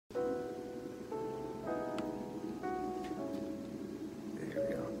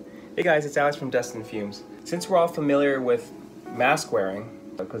Hey guys, it's Alex from Dust and Fumes. Since we're all familiar with mask wearing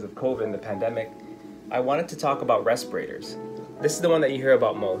because of COVID and the pandemic, I wanted to talk about respirators. This is the one that you hear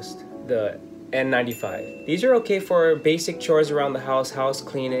about most, the N95. These are okay for basic chores around the house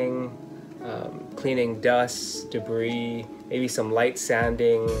cleaning, cleaning dust, debris, maybe some light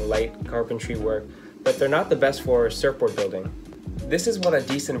sanding, light carpentry work, but they're not the best for surfboard building. This is what a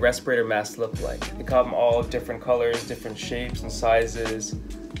decent respirator mask looks like. They come all different colors, different shapes and sizes.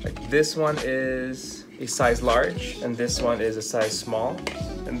 Like this one is a size large, and this one is a size small,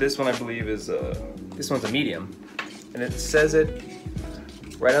 and this one I believe is this one's a medium, and it says it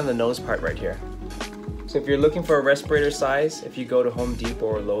right on the nose part right here. So if you're looking for a respirator size, if you go to Home Depot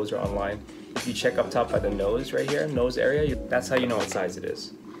or Lowe's or online, if you check up top by the nose right here, nose area, that's how you know what size it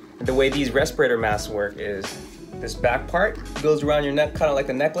is. And the way these respirator masks work is this back part goes around your neck kind of like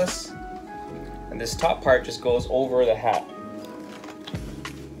a necklace, and this top part just goes over the hat.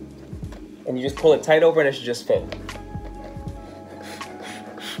 And you just pull it tight over and it should just fit.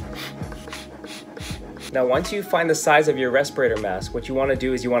 Now once you find the size of your respirator mask, what you want to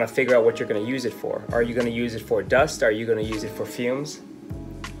do is you want to figure out what you're going to use it for. Are you going to use it for dust? Are you going to use it for fumes?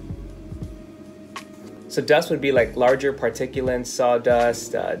 So dust would be like larger particulates,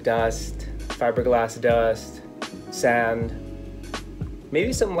 sawdust, dust, fiberglass dust, sand,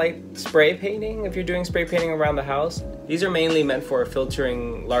 maybe some light spray painting if you're doing spray painting around the house. These are mainly meant for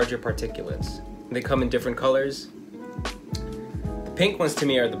filtering larger particulates. They come in different colors. The pink ones to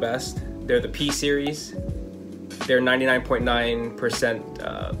me are the best. They're the P series. They're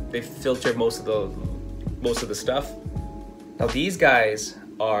 99.9%. They filter most of the stuff. Now these guys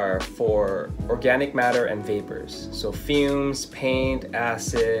are for organic matter and vapors. So fumes, paint,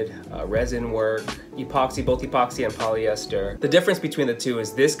 acid, resin work, epoxy, both epoxy and polyester. The difference between the two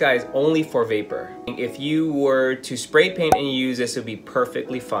is this guy is only for vapor. If you were to spray paint and you use this, it would be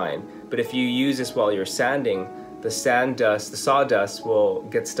perfectly fine. But if you use this while you're sanding, the sand dust, the sawdust will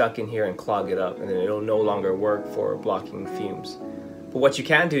get stuck in here and clog it up, and then it'll no longer work for blocking fumes. But what you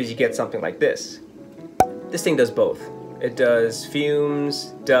can do is you get something like this. This thing does both. It does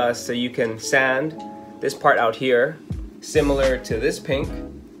fumes, dust, so you can sand this part out here, similar to this pink.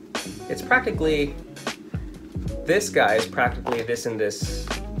 It's practically, this guy is practically this and this,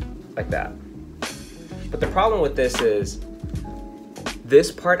 like that. But the problem with this is,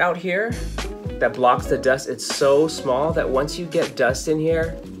 this part out here that blocks the dust, it's so small that once you get dust in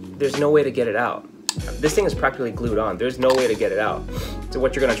here, there's no way to get it out. This thing is practically glued on. There's no way to get it out. So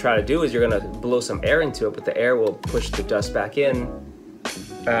what you're gonna try to do is you're gonna blow some air into it, but the air will push the dust back in,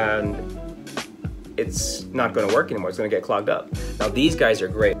 and it's not gonna work anymore. It's gonna get clogged up. Now these guys are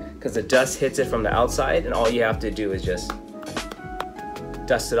great because the dust hits it from the outside, and all you have to do is just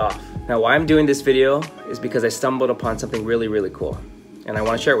dust it off. Now why I'm doing this video is because I stumbled upon something really, really cool, and I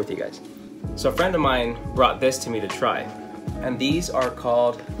wanna share it with you guys. So a friend of mine brought this to me to try, and these are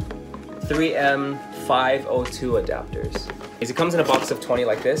called 3M 502 adapters. It comes in a box of 20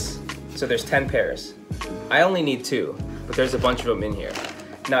 like this, so there's 10 pairs. I only need 2, but there's a bunch of them in here.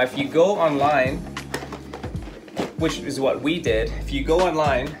 Now if you go online, which is what we did, if you go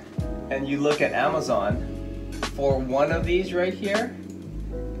online and you look at Amazon, for one of these right here,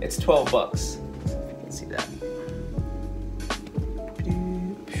 it's 12 bucks. If you can see that.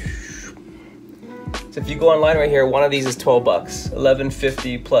 So if you go online right here, one of these is 12 bucks,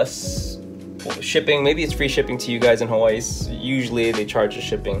 $11.50 plus shipping. Maybe it's free shipping to you guys in Hawaii. Usually they charge the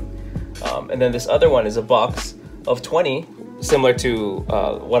shipping. And then this other one is a box of 20, similar to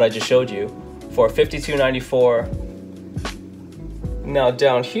what I just showed you, for $52.94. Now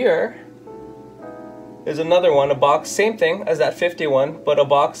down here is another one, a box, same thing as that 51, but a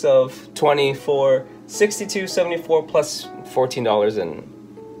box of 20 for $62.74 plus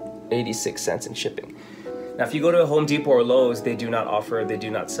 $14.86 in shipping. Now if you go to Home Depot or Lowe's, they do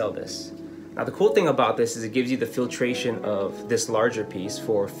not sell this. Now the cool thing about this is it gives you the filtration of this larger piece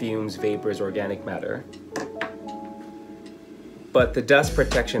for fumes, vapors, organic matter, but the dust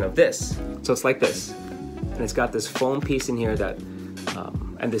protection of this. So it's like this, and it's got this foam piece in here that,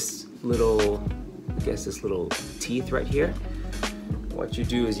 and this little, I guess this little teeth right here. What you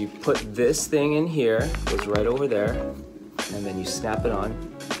do is you put this thing in here, goes right over there, and then you snap it on.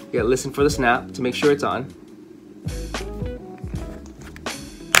 You gotta listen for the snap to make sure it's on.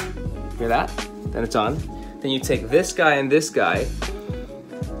 Hear that? Then it's on. Then you take this guy and this guy.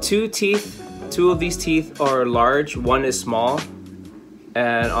 2 teeth, 2 of these teeth are large, 1 is small.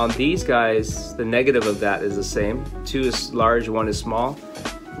 And on these guys, the negative of that is the same. 2 is large, 1 is small.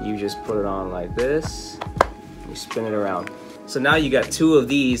 You just put it on like this, you spin it around. So now you got 2 of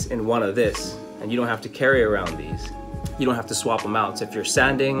these and 1 of this, and you don't have to carry around these. You don't have to swap them out. So if you're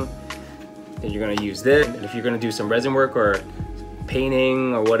sanding, then you're gonna use this. And if you're gonna do some resin work or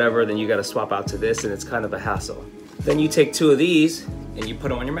painting or whatever, then you gotta swap out to this, and it's kind of a hassle. Then you take 2 of these and you put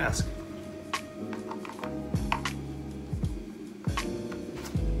them on your mask.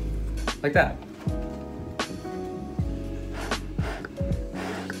 Like that.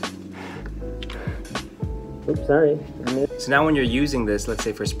 Oops, sorry. So now when you're using this, let's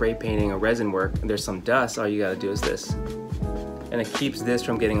say for spray painting or resin work, and there's some dust, all you gotta do is this. And it keeps this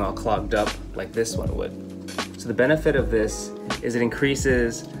from getting all clogged up like this one would. So the benefit of this is it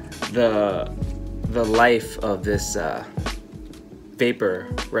increases the life of this vapor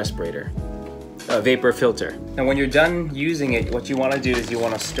respirator, vapor filter. And when you're done using it, what you wanna do is you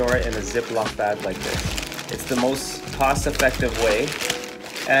wanna store it in a Ziploc bag like this. It's the most cost-effective way,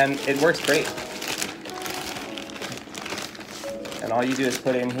 and it works great. And all you do is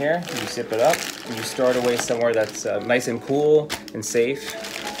put it in here, you zip it up, and you store it away somewhere that's nice and cool and safe,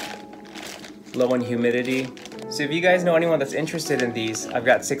 low in humidity. So if you guys know anyone that's interested in these, I've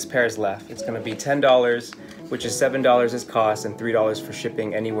got 6 pairs left. It's gonna be $10, which is $7 as cost and $3 for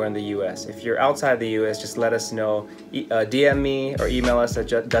shipping anywhere in the US. If you're outside the US, just let us know. DM me or email us at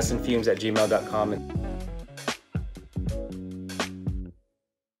dustinfumes@gmail.com.